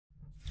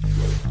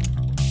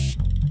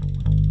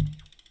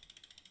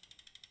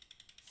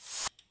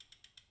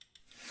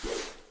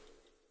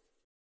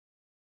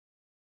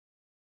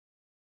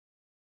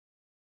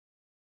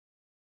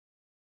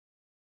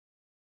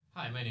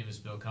Hi, my name is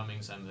Bill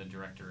Cummings. I'm the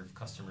Director of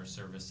Customer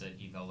Service at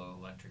eVelo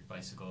Electric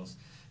Bicycles.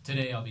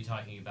 Today I'll be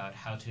talking about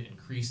how to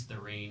increase the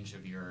range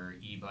of your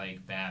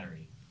e-bike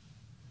battery.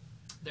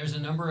 There's a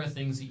number of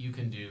things that you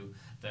can do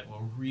that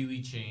will really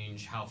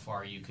change how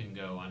far you can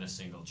go on a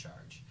single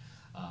charge.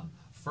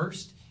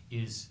 First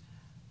is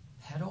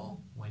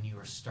pedal when you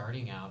are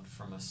starting out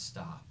from a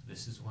stop.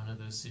 This is one of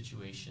those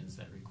situations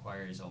that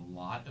requires a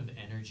lot of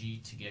energy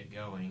to get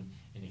going,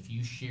 and if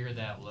you share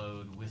that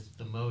load with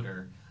the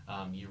motor,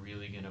 you're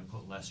really going to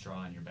put less draw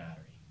on your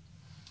battery.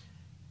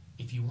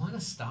 If you want to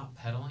stop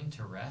pedaling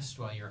to rest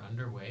while you're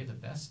underway, the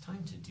best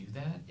time to do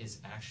that is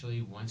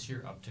actually once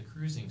you're up to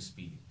cruising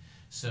speed.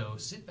 So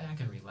sit back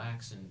and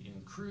relax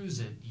and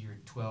cruise at your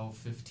 12,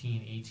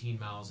 15, 18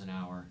 miles an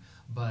hour,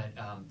 but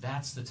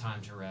that's the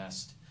time to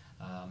rest.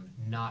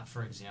 Not,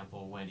 for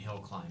example, when hill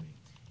climbing.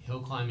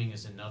 Hill climbing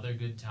is another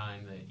good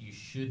time that you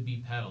should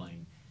be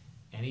pedaling.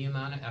 Any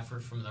amount of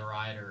effort from the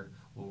rider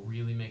will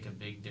really make a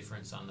big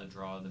difference on the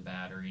draw of the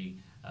battery.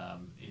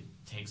 It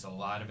takes a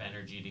lot of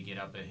energy to get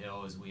up a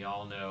hill, as we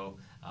all know,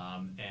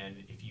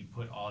 and if you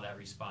put all that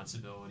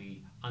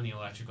responsibility on the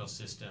electrical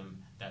system,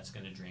 that's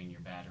going to drain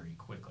your battery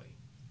quickly.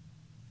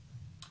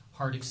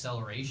 Hard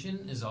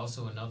acceleration is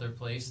also another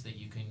place that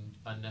you can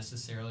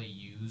unnecessarily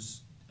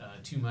use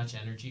too much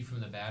energy from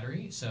the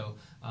battery. So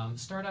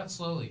start out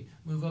slowly,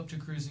 move up to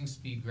cruising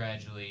speed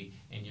gradually,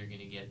 and you're going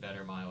to get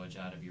better mileage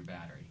out of your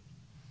battery.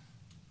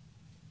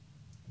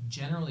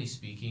 Generally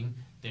speaking,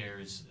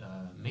 there's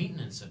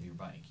maintenance of your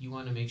bike. You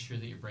want to make sure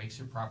that your brakes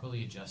are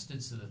properly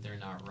adjusted so that they're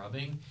not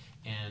rubbing,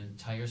 and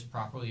tires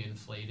properly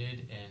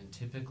inflated, and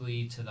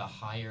typically to the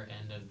higher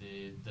end of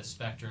the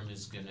spectrum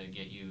is going to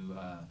get you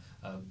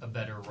a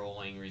better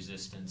rolling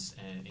resistance,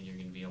 and you're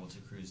going to be able to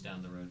cruise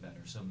down the road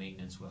better. So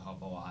maintenance will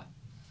help a lot.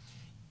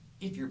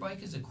 If your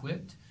bike is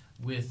equipped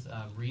with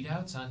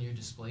readouts on your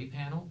display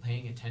panel,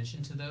 paying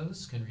attention to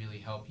those can really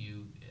help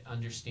you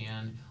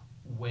understand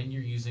when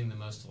you're using the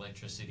most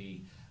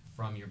electricity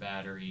from your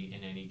battery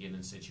in any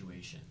given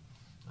situation.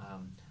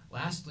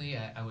 Lastly,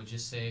 I would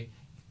just say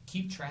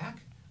keep track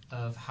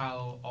of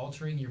how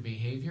altering your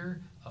behavior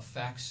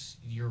affects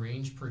your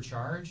range per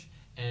charge,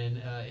 and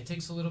it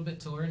takes a little bit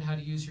to learn how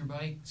to use your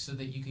bike so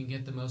that you can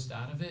get the most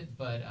out of it,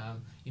 but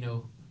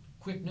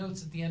quick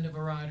notes at the end of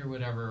a ride or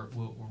whatever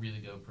will really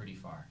go pretty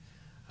far.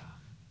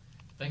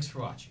 Thanks for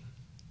watching.